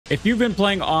If you've been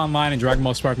playing online in Dragon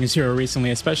Ball Sparking Zero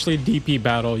recently, especially DP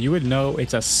Battle, you would know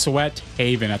it's a sweat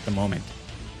haven at the moment.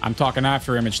 I'm talking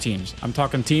after image teams. I'm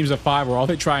talking teams of 5 where all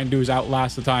they try and do is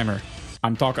outlast the timer.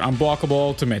 I'm talking unblockable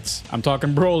ultimates. I'm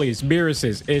talking Broly's,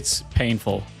 Beerus's. It's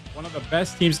painful. One of the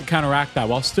best teams to counteract that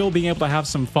while still being able to have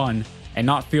some fun and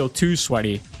not feel too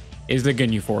sweaty is the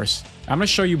Ginyu Force. I'm going to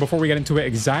show you before we get into it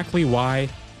exactly why.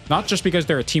 Not just because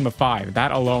they're a team of 5.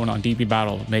 That alone on DP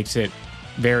Battle makes it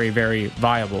very, very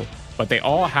viable. But they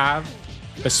all have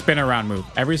the spin around move.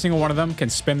 Every single one of them can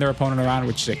spin their opponent around,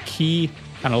 which is a key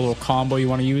kind of little combo you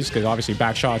want to use because obviously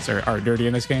back shots are dirty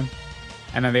in this game.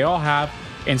 And then they all have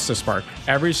Insta Spark.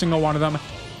 Every single one of them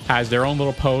has their own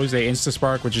little pose. They Insta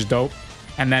Spark, which is dope.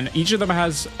 And then each of them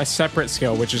has a separate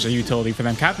skill, which is a utility for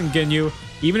them. Captain Ginyu,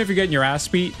 even if you're getting your ass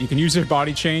beat, you can use their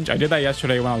body change. I did that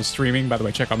yesterday when I was streaming. By the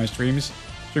way, check out my streams.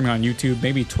 Streaming on YouTube,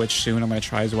 maybe Twitch soon. I'm going to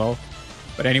try as well.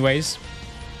 But anyways,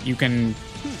 you can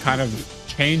kind of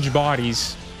change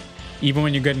bodies even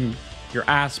when you're getting your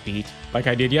ass beat, like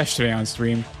I did yesterday on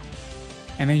stream.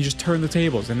 And then you just turn the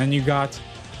tables. And then you got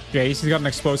Jace. He's got an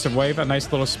explosive wave, a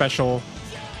nice little special,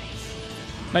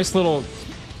 nice little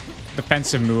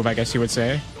defensive move, I guess you would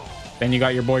say. Then you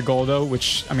got your boy Goldo,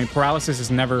 which, I mean, paralysis is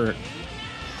never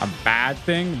a bad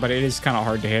thing, but it is kind of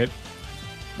hard to hit.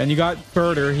 Then you got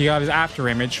Birder. He got his after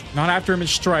image. Not after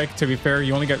image strike, to be fair.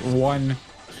 You only get one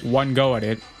go at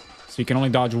it. So you can only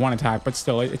dodge one attack, but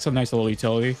still, it's a nice little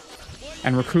utility.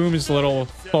 And Raccoon's little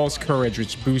false courage,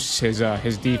 which boosts his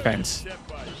defense,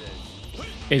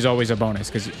 is always a bonus,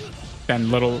 because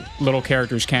then little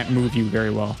characters can't move you very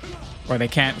well. Or they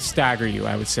can't stagger you,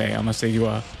 I would say, unless they do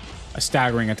a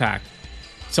staggering attack.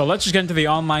 So let's just get into the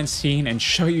online scene and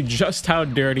show you just how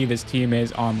dirty this team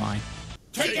is online.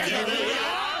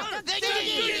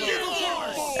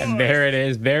 And there it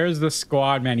is. There's the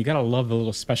squad, man. You gotta love the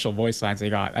little special voice lines they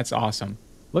got. That's awesome.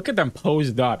 Look at them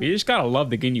posed up. You just gotta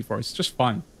love the Ginyu Force. It's just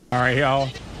fun. All right, y'all.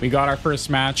 We got our first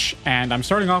match, and I'm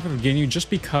starting off with Ginyu just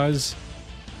because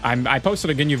I posted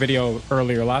a Ginyu video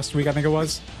earlier last week, I think it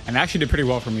was, and it actually did pretty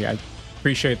well for me. I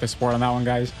appreciate the support on that one,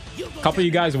 guys. A couple of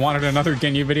you guys wanted another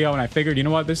Ginyu video, and I figured, you know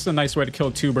what? This is a nice way to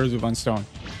kill 2 birds with one stone.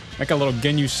 Make a little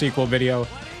Ginyu sequel video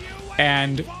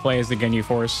and play as the Ginyu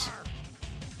Force.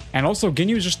 And also,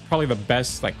 Ginyu is just probably the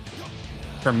best, like,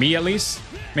 for me at least,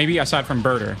 maybe aside from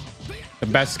Birder, the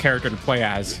best character to play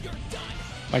as.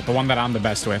 Like, the one that I'm the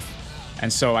best with.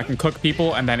 And so I can cook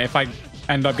people, and then if I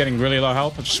end up getting really low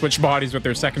health, I'll just switch bodies with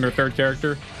their second or third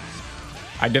character.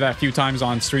 I did that a few times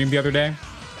on stream the other day.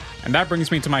 And that brings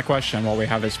me to my question while we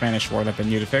have this Spanish war that they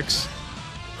need to fix.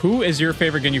 Who is your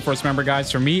favorite Ginyu Force member,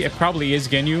 guys? For me, it probably is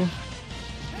Ginyu.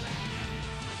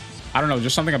 I don't know,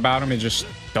 just something about him is just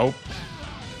dope.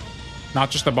 Not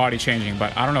just the body changing,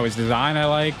 but I don't know, his design I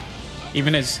like.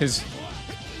 Even his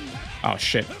oh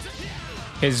shit.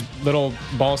 His little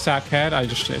ball sack head,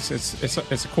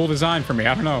 it's a cool design for me.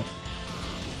 I don't know.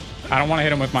 I don't want to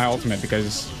hit him with my ultimate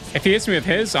because if he hits me with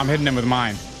his, I'm hitting him with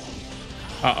mine.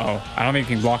 Uh-oh. I don't think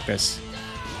he can block this.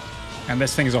 And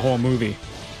this thing is a whole movie.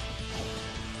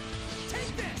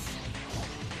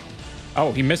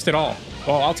 Oh, he missed it all.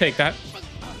 Well, I'll take that.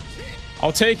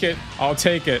 I'll take it. I'll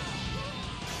take it.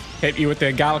 Hit you with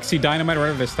the Galaxy Dynamite, or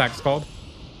whatever this attack's called.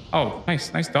 Oh,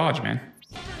 nice. Nice dodge, man.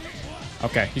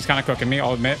 Okay, he's kind of cooking me,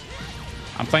 I'll admit.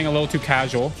 I'm playing a little too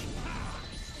casual.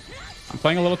 I'm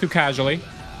playing a little too casually.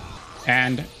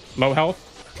 And low health.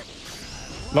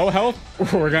 Low health?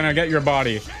 We're going to get your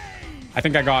body. I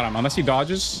think I got him. Unless he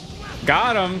dodges.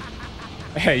 Got him.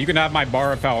 Hey, you can have my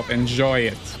bar of health. Enjoy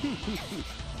it.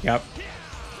 Yep.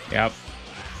 Yep.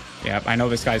 Yep. I know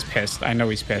this guy's pissed. I know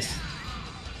he's pissed.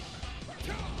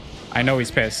 I know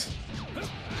he's pissed.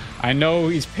 I know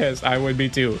he's pissed. I would be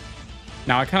too.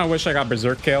 Now, I kind of wish I got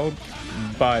Berserk killed,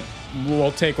 but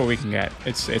we'll take what we can get.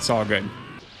 It's all good.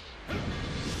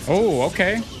 Oh,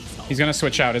 okay. He's going to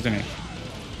switch out, isn't he?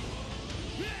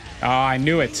 Oh, I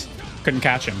knew it. Couldn't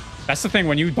catch him. That's the thing.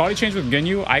 When you body change with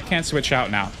Ginyu, I can't switch out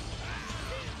now.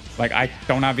 Like, I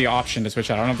don't have the option to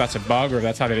switch out. I don't know if that's a bug or if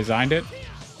that's how they designed it.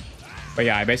 But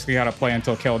yeah, I basically got to play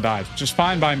until Kill dies, which is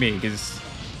fine by me because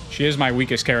she is my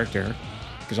weakest character.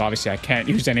 Because obviously I can't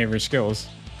use any of her skills.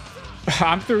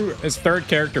 I'm through his 3rd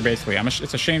character, basically.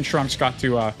 It's a shame Trunks got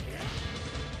to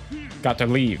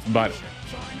leave, but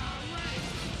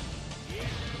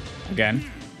again.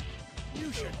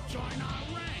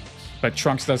 But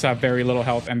Trunks does have very little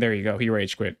health, and there you go. He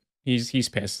rage quit. He's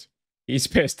pissed. He's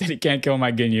pissed that he can't kill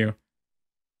my Ginyu.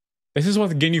 This is what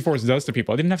the Ginyu Force does to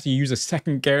people. I didn't have to use a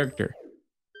second character,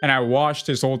 and I washed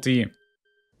his whole team.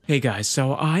 Hey guys,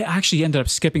 so I actually ended up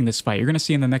skipping this fight. You're gonna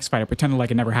see in the next fight, I pretended like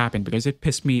it never happened because it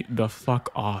pissed me the fuck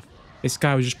off. This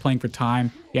guy was just playing for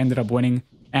time. He ended up winning.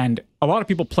 And a lot of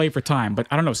people play for time, but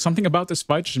I don't know, something about this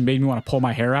fight just made me want to pull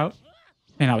my hair out.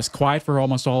 And I was quiet for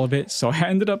almost all of it, so I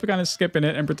ended up kind of skipping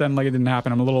it and pretend like it didn't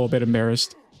happen. I'm a little bit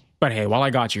embarrassed. But hey, while I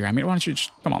got you here, I mean, why don't you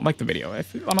just, come on, like the video.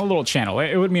 On a little channel,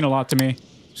 it would mean a lot to me.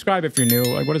 Subscribe if you're new.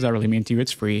 Like, what does that really mean to you?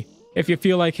 It's free. If you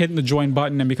feel like hitting the join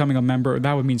button and becoming a member,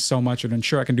 that would mean so much. It would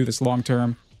ensure I can do this long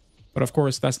term. But of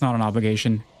course, that's not an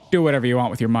obligation. Do whatever you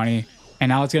want with your money. And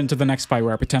now let's get into the next fight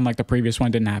where I pretend like the previous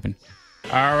one didn't happen.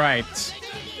 All right.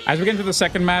 As we get into the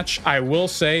second match, I will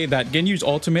say that Ginyu's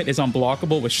ultimate is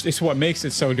unblockable, which is what makes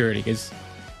it so dirty. Because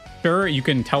sure, you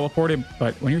can teleport it,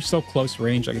 but when you're so close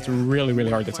range, like, it's really, really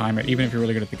hard to time it, even if you're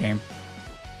really good at the game.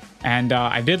 And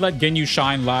I did let Ginyu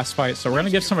shine last fight, so we're going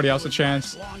to give somebody else a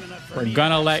chance. We're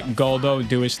going to let Goldo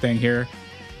do his thing here.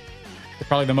 They're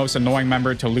probably the most annoying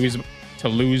member to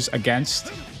lose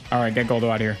against. All right, get Goldo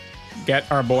out here.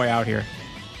 Get our boy out here.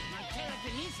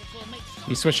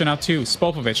 He's switching out too.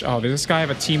 Spopovich. Oh, does this guy have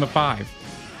a team of 5?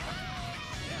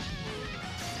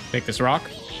 Take this rock.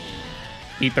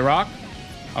 Eat the rock.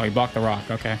 Oh, he blocked the rock.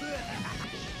 Okay.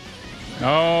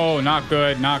 No, not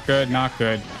good. Not good. Not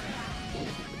good.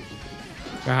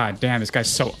 God damn, this guy's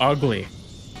so ugly.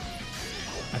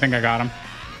 I think I got him.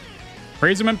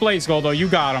 Freeze him in place, Goldo. You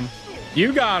got him.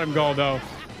 You got him, Goldo.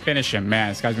 Finish him. Man,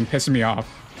 this guy's been pissing me off.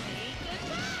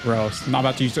 Gross. I'm not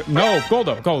about to use it. No,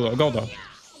 Goldo. Goldo. Goldo.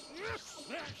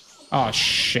 Oh,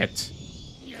 shit.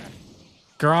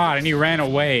 God, and he ran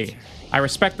away. I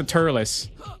respect the Turles.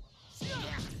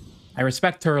 I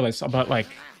respect Turles, but like,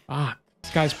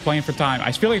 this guy's playing for time.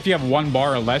 I feel like if you have 1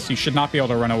 bar or less, you should not be able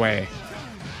to run away.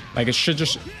 Like, it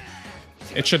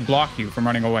should block you from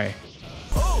running away.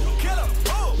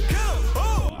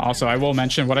 Also, I will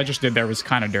mention what I just did there was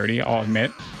kind of dirty, I'll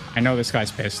admit. I know this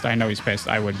guy's pissed. I know he's pissed.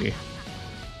 I would be.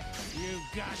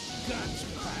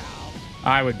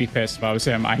 I would be pissed if I was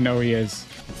him. I know he is.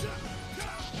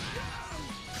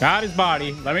 Got his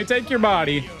body. Let me take your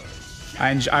body.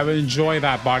 I would enjoy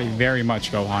that body very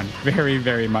much, Gohan. Very,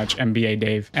 very much, NBA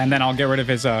Dave. And then I'll get rid of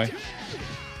his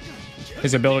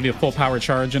ability to full power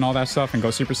charge and all that stuff and go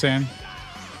Super Saiyan.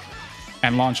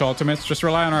 And launch ultimates. Just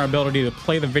rely on our ability to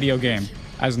play the video game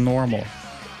as normal.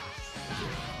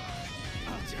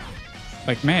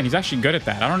 Like, man, he's actually good at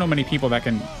that. I don't know many people that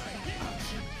can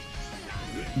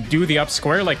do the up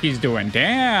square like he's doing.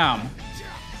 Damn.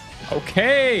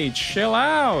 Okay, chill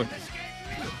out.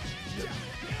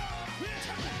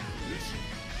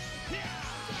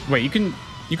 Wait, you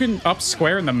can up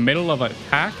square in the middle of an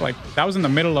attack? Like, that was in the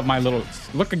middle of my little...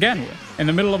 Look again, in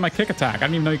the middle of my kick attack. I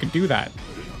didn't even know you could do that.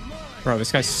 Bro,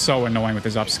 this guy's so annoying with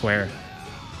his up square.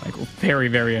 Like, very,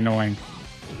 very annoying.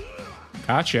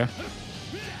 Gotcha.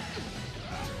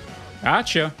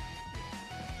 Gotcha.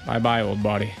 Bye-bye, old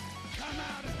buddy.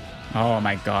 Oh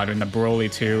my god, and the Broly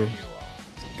too.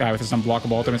 Guy with his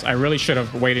unblockable ultimates. I really should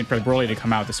have waited for Broly to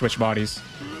come out to switch bodies.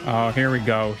 Oh, here we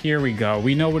go. Here we go.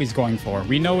 We know what he's going for.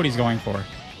 We know what he's going for.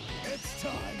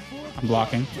 I'm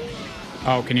blocking.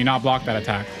 Oh, can you not block that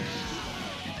attack?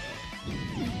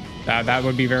 That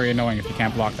would be very annoying if you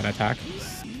can't block that attack.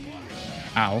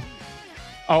 Ow.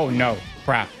 Oh, no.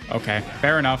 Crap. Okay.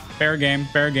 Fair enough. Fair game.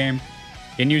 Fair game.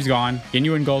 Ginyu's gone.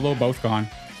 Ginyu and Goldo both gone.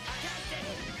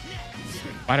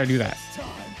 Why'd I do that?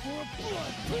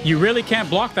 You really can't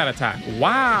block that attack.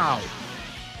 Wow.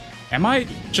 Am I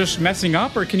just messing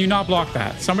up or can you not block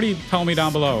that? Somebody tell me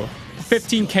down below.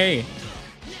 15K.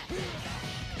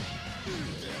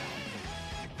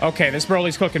 Okay, this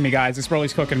Broly's cooking me, guys. This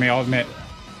Broly's cooking me, I'll admit.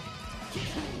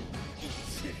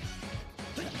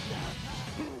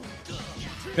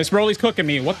 This Broly's cooking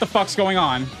me. What the fuck's going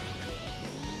on?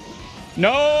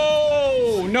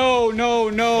 No! No, no,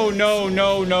 no, no,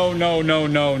 no, no, no, no,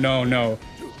 no, no, no.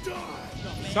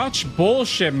 Such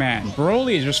bullshit, man.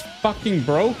 Broly is just fucking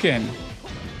broken.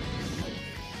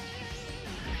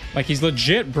 Like, he's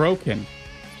legit broken.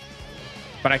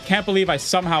 But I can't believe I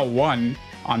somehow won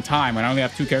on time when I only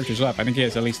have 2 characters left. I think he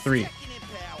has at least 3.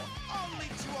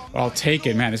 I'll take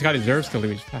it, man. This guy deserves to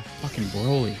lose. Fucking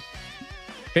Broly.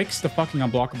 Fix the fucking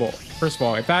unblockable. First of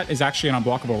all, if that is actually an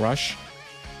unblockable rush,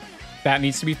 that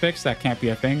needs to be fixed. That can't be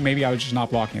a thing. Maybe I was just not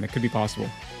blocking it. It could be possible.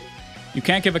 You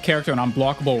can't give a character an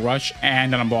unblockable rush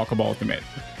and an unblockable ultimate.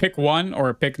 Pick one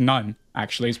or pick none.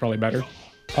 Actually, it's probably better.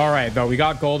 All right, though. We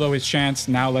got Goldo his chance.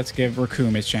 Now let's give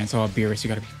Raccoon his chance. Oh, Beerus, you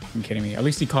gotta be fucking kidding me. At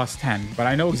least he costs 10. But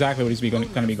I know exactly what he's going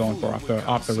to be going for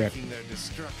off the rip.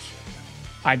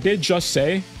 I did just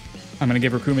say I'm going to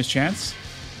give Raccoon his chance.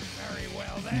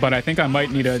 But I think I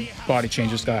might need to body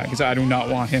change this guy because I do not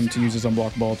want him to use his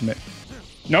unblockable ultimate.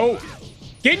 No!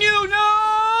 Ginyu, no!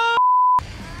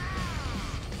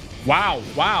 Wow,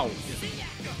 wow.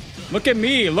 Look at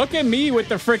me. Look at me with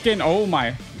the freaking... Oh,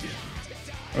 my.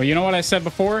 Well, you know what I said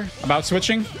before about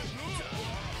switching?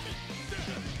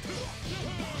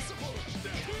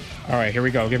 All right, here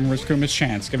we go. Give him Rakuma's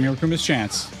chance. Give me Rakuma's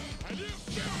chance.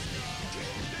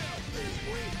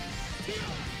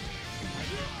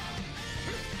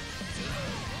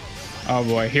 Oh,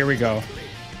 boy. Here we go.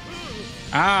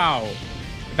 Ow.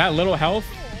 That little health.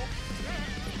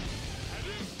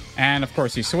 And, of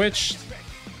course, he switched.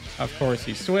 Of course,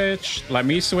 he switched. Let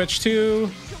me switch, too.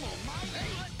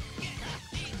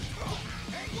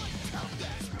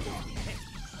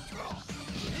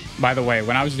 By the way,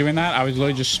 when I was doing that, I was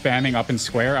literally just spamming up and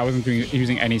square. I wasn't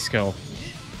using any skill.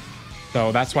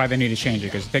 So that's why they need to change it,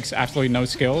 because it takes absolutely no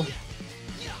skill.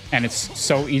 And it's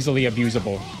so easily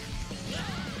abusable.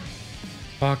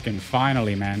 Fucking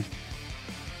finally, man.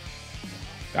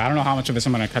 I don't know how much of this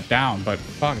I'm going to cut down, but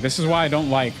fuck, this is why I don't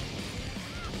like...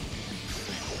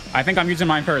 I think I'm using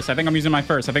mine first. I think I'm using mine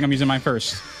first. I think I'm using mine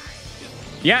first.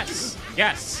 Yes!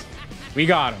 Yes! We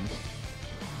got him.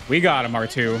 We got him,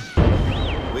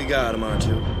 R2. We got him,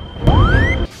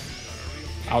 R2.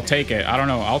 I'll take it. I don't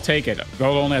know. I'll take it.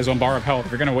 Go only has 1 bar of health.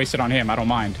 If you're going to waste it on him, I don't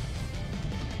mind.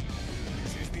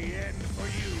 This is the end for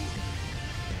you.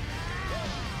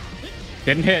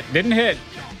 Didn't hit. Didn't hit.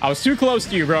 I was too close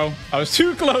to you, bro. I was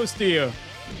too close to you.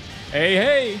 Hey,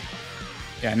 hey.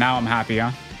 Yeah, now I'm happy,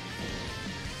 huh?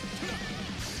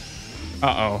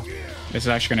 Uh-oh. This is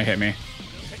actually going to hit me.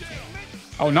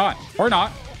 Oh, not. Or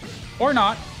not. Or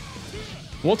not.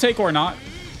 We'll take or not.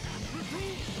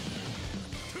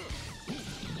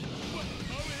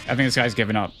 I think this guy's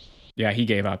giving up. Yeah, he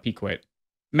gave up. He quit.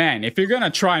 Man, if you're going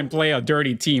to try and play a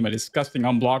dirty team, a disgusting,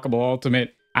 unblockable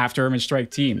ultimate after image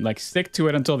strike team, like, stick to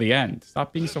it until the end.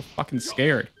 Stop being so fucking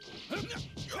scared.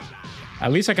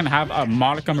 At least I can have a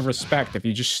modicum of respect if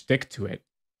you just stick to it.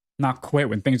 Not quit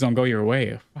when things don't go your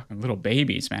way. Fucking little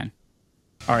babies, man.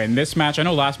 All right, in this match, I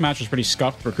know last match was pretty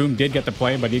scuffed. Rakum did get to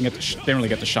play, but he didn't really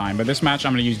get to shine. But this match,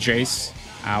 I'm going to use Jace.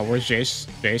 Where's Jace?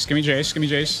 Jace, give me Jace. Give me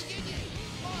Jace.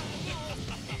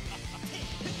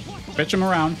 Bitch him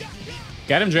around.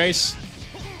 Get him, Jace.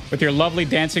 With your lovely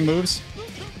dancing moves.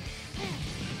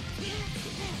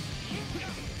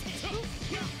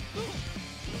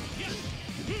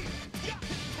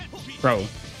 Bro,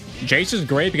 Jace is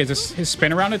great because his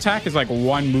spin around attack is like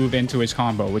 1 move into his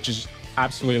combo, which is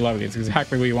absolutely lovely. It's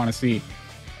exactly what you want to see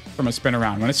from a spin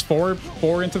around. When it's 4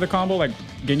 into the combo, like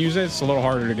Ginyu's, it's a little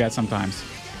harder to get sometimes.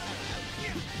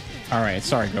 All right,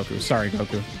 sorry, Goku. Sorry,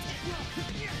 Goku.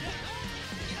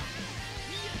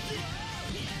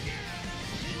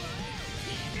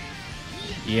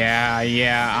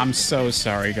 Yeah, I'm so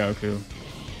sorry, Goku.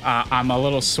 I'm a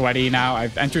little sweaty now.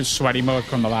 I've entered sweaty mode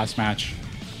from the last match.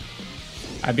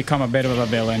 I've become a bit of a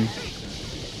villain.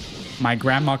 My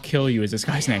grandma kill you is this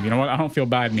guy's name. You know what? I don't feel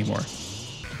bad anymore.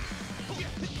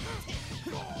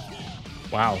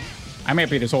 Wow. I may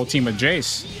beat this whole team with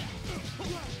Jace.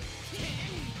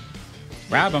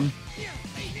 Grab him.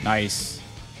 Nice.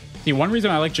 See, one reason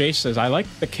I like Jace is I like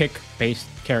the kick-based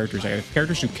characters.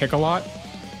 Characters who kick a lot.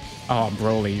 Oh,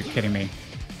 Broly, you're kidding me.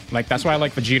 Like, that's why I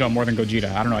like Vegeta more than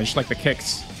Gogeta. I don't know. I just like the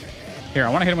kicks. Here, I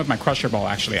want to hit him with my Crusher Ball,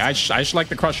 actually. I just like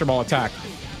the Crusher Ball attack.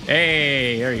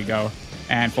 Hey, there you go.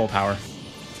 And full power.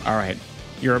 All right.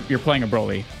 You're playing a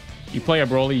Broly. You play a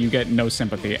Broly, you get no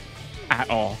sympathy at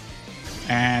all.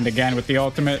 And again, with the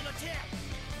ultimate,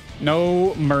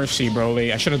 no mercy,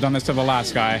 Broly. I should have done this to the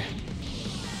last guy.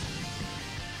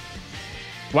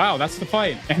 Wow, that's the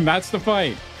fight. And that's the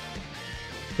fight.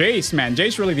 Jace, man.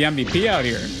 Jace really the MVP out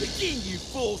here. The Ginyu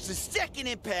Force is second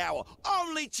in power,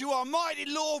 only to our mighty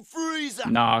Lord Frieza.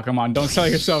 Nah, come on. Don't sell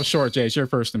yourself short, Jace. You're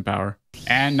first in power.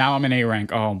 And now I'm in A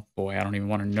rank. Oh, boy. I don't even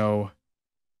want to know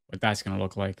what that's going to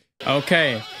look like.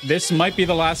 Okay. This might be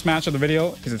the last match of the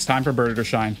video because it's time for Birder to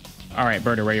shine. All right,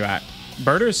 Birder, where you at?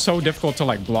 Birder is so difficult to,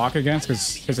 like, block against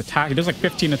because his attack, he does, like,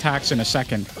 15 attacks in a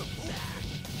second.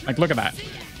 Like, look at that.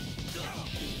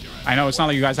 I know it's not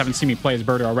like you guys haven't seen me play as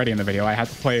Birder already in the video. I had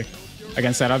to play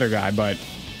against that other guy, but...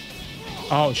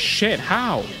 Oh, shit.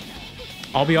 How?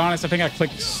 I'll be honest. I think I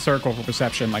clicked circle for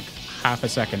perception like half a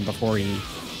second before he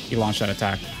launched that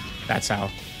attack. That's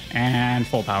how. And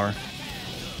full power.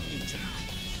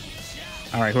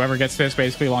 All right. Whoever gets this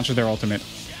basically launches their ultimate.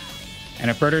 And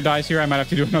if Birder dies here, I might have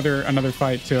to do another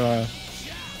fight to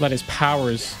let his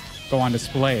powers go on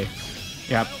display.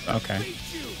 Yep. Okay.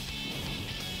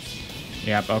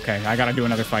 Yep, okay. I gotta do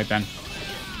another fight then.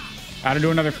 Gotta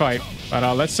do another fight.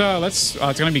 But let's it's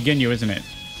gonna be Ginyu, isn't it?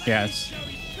 Yes.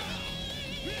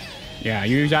 Yeah,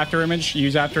 use after image.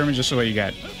 Use after image just so what you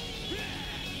get.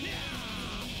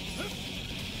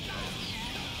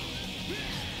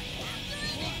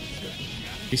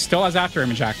 He still has after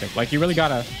image active. Like, you really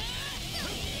gotta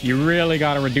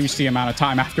reduce the amount of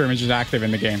time after image is active in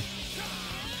the game.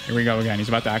 Here we go again. He's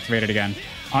about to activate it again.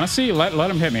 Honestly, let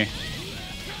him hit me.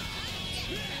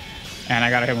 And I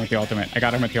gotta hit him with the ultimate. I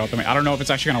don't know if it's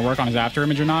actually gonna work on his after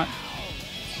image or not.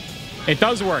 It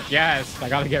does work. Yes. I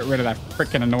gotta get rid of that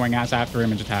freaking annoying ass after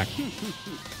image attack.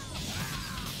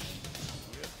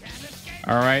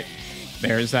 All right.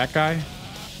 There's that guy.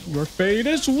 Your fate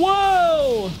is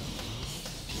woe.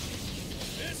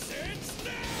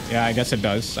 Yeah, I guess it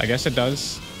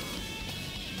does.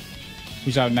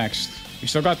 Who's out next? We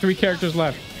still got 3 characters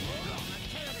left.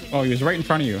 Oh, he was right in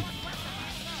front of you.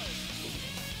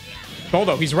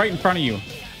 Goldo, he's right in front of you.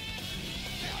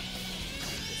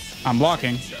 I'm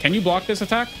blocking. Can you block this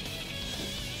attack?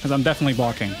 Because I'm definitely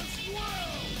blocking.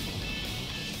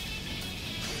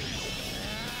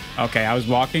 Okay, I was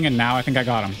blocking, and now I think I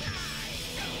got him.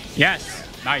 Yes!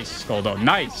 Nice, Goldo.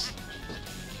 Nice!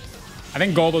 I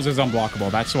think Goldo's is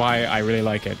unblockable. That's why I really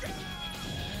like it.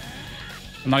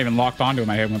 I'm not even locked onto him.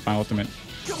 I hit him with my ultimate.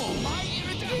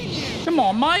 Come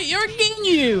on, mate. You're a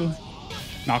Ginyu.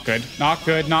 Not good. Not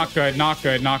good. Not good. Not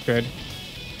good. Not good.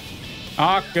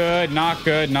 Not good. Not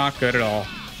good. Not good at all.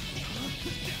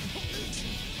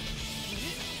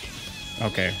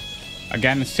 Okay.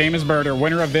 Again, same as Birder.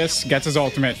 Winner of this gets his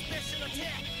ultimate.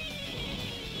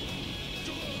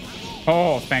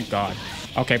 Oh, thank God.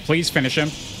 Okay, please finish him.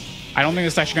 I don't think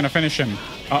this is actually going to finish him.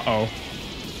 Uh-oh.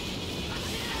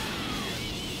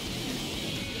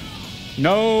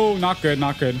 No, not good,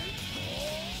 not good.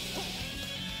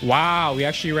 Wow, he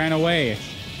actually ran away.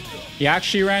 He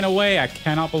actually ran away. I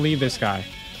cannot believe this guy.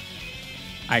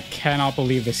 I cannot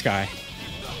believe this guy.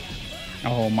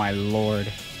 Oh, my Lord.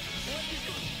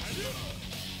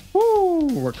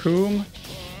 Woo! Raccoon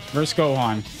versus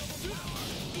Gohan.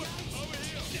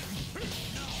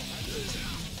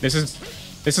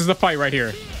 This is the fight right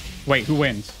here. Wait, who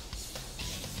wins?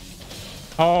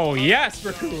 Oh, yes,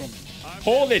 Raccoon.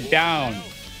 Hold it down.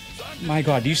 My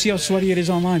God, do you see how sweaty it is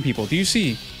online, people? Do you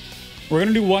see? We're going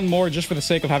to do one more just for the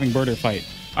sake of having Birder fight.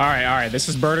 All right. This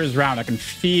is Birder's round. I can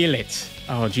feel it.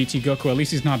 Oh, GT Goku. At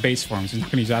least he's not base forms. He's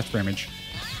not going to use After Image.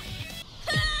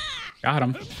 Got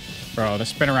him. Bro, the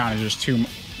spin around is just too...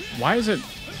 Why is it...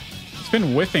 It's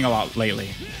been whiffing a lot lately.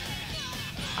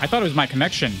 I thought it was my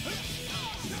connection.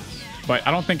 But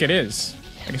I don't think it is.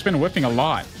 Like, it's been whiffing a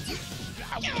lot.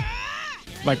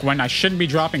 Like, when I shouldn't be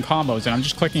dropping combos and I'm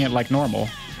just clicking it like normal,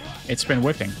 it's been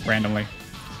whiffing randomly.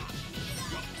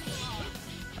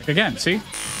 Like, again, see?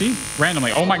 See?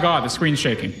 Randomly. Oh my God, the screen's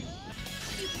shaking.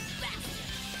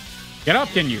 Get up,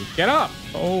 Ginyu. Get up.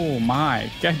 Oh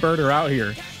my. Get Birder out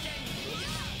here.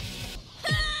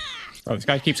 Oh, this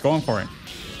guy keeps going for it.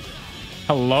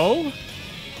 Hello?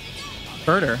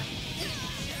 Birder.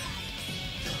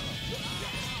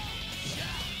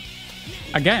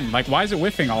 Again, like, why is it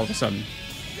whiffing all of a sudden?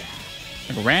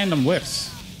 Like, random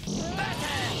whiffs.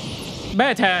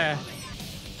 Better.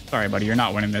 Sorry, buddy, you're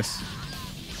not winning this.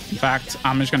 In fact,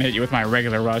 I'm just gonna hit you with my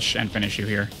regular rush and finish you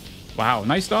here. Wow,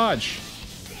 nice dodge.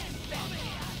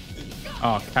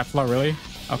 Oh, Kefla, really?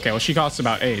 Okay, well, she costs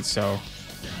about 8, so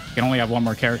you can only have one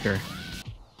more character.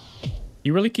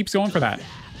 He really keeps going for that.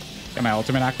 Get my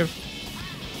ultimate active.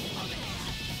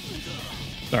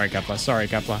 Sorry, Kefla. Sorry,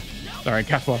 Kefla. Sorry,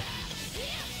 Kefla.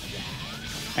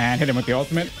 And hit him with the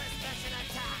ultimate.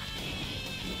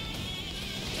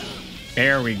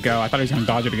 There we go. I thought he was going to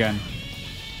dodge it again.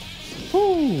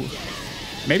 Woo.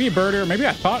 Maybe Birder. Maybe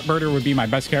I thought Birder would be my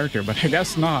best character, but I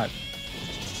guess not.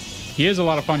 He is a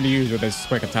lot of fun to use with his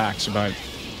quick attacks, but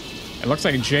it looks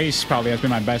like Jace probably has been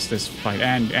my best this fight,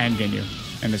 and Ginyu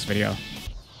in this video.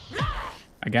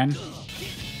 Again.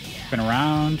 Spin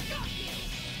around.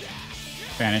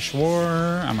 Vanish War.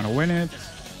 I'm going to win it.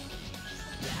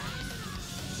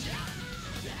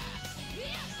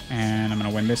 And I'm going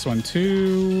to win this one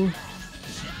too.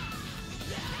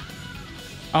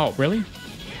 Oh, really?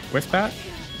 With that?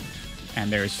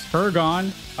 And there's her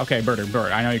gone. Okay,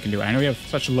 Birder, I know you can do it. I know you have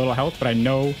such little health, but I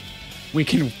know we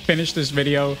can finish this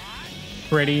video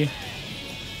pretty.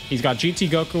 He's got GT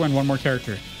Goku and one more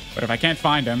character. But if I can't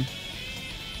find him...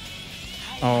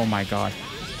 Oh my God.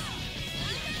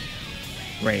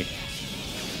 Great.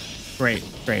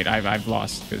 I've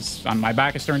lost because my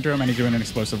back is turned to him and he's doing an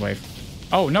explosive wave.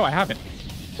 Oh, no, I haven't.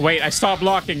 Wait, I stopped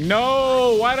blocking.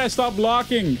 No! Why did I stop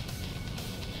blocking?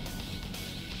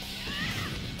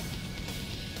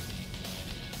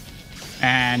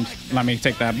 And let me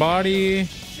take that body.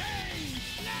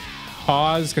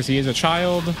 Pause, because he is a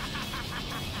child.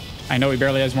 I know he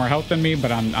barely has more health than me,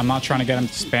 but I'm not trying to get him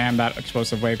to spam that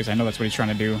explosive wave because I know that's what he's trying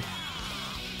to do.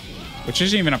 Which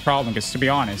isn't even a problem, because to be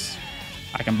honest,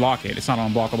 I can block it. It's not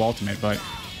an unblockable ultimate, but...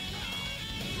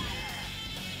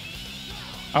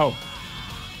 Oh.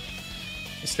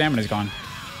 His stamina's gone.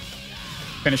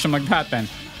 Finish him like that, then.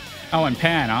 Oh, and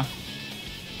Pan, huh?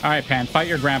 Alright, Pan. Fight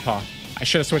your grandpa. I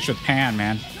should have switched with Pan,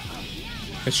 man.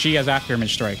 Because she has after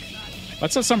image strike.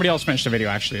 Let's let somebody else finish the video,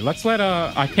 actually. Let's let,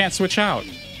 I can't switch out.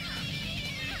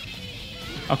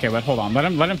 Okay, but hold on. Let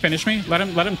him finish me. Let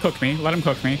him cook me. Let him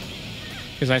cook me.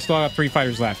 Because I still have 3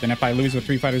 fighters left. And if I lose with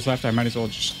 3 fighters left, I might as well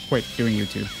just quit doing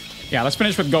YouTube. Yeah, let's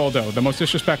finish with Goldo, the most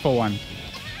disrespectful one.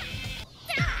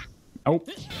 Oh.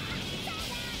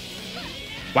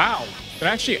 Wow. It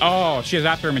actually... Oh, she has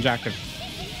after image active.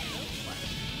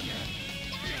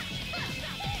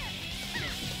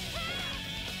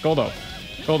 Goldo.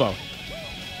 Goldo.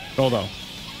 Goldo.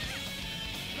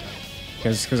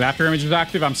 Because after image is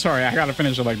active, I'm sorry, I gotta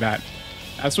finish it like that.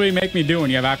 That's what you make me do when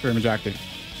you have after image active.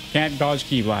 Can't dodge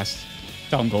key blast.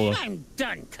 Tell him, Goldo. I'm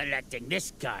done collecting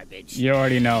this garbage. You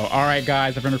already know. All right,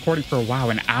 guys, I've been recording for a while,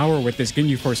 an hour with this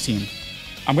Ginyu Force team.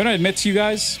 I'm gonna admit to you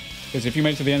guys, because if you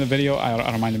made it to the end of the video, I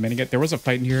don't mind admitting it. There was a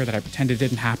fight in here that I pretended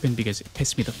didn't happen because it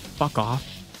pissed me the fuck off.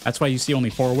 That's why you see only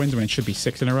 4 wins when it should be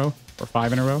 6 in a row or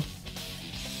 5 in a row.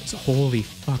 So, holy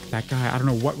fuck, that guy. I don't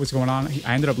know what was going on.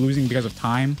 I ended up losing because of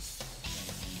time.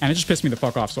 And it just pissed me the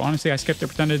fuck off. So honestly, I skipped it,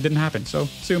 pretended it didn't happen. So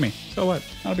sue me. So what?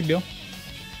 Not a big deal.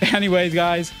 Anyways,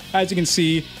 guys, as you can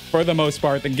see, for the most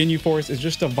part, the Ginyu Force is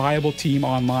just a viable team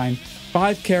online.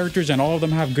 5 characters and all of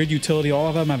them have good utility. All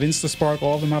of them have Insta-Spark.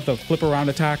 All of them have the flip around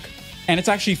attack. And it's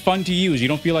actually fun to use. You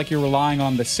don't feel like you're relying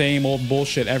on the same old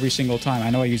bullshit every single time. I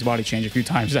know I used body change a few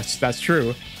times. That's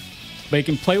true. But you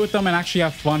can play with them and actually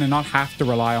have fun and not have to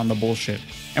rely on the bullshit.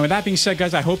 And with that being said,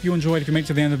 guys, I hope you enjoyed. If you made it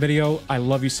to the end of the video, I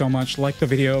love you so much. Like the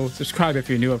video, subscribe if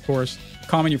you're new, of course.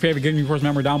 Comment your favorite Ginyu Force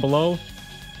member down below.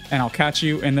 And I'll catch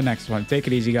you in the next one. Take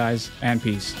it easy, guys, and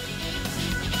peace.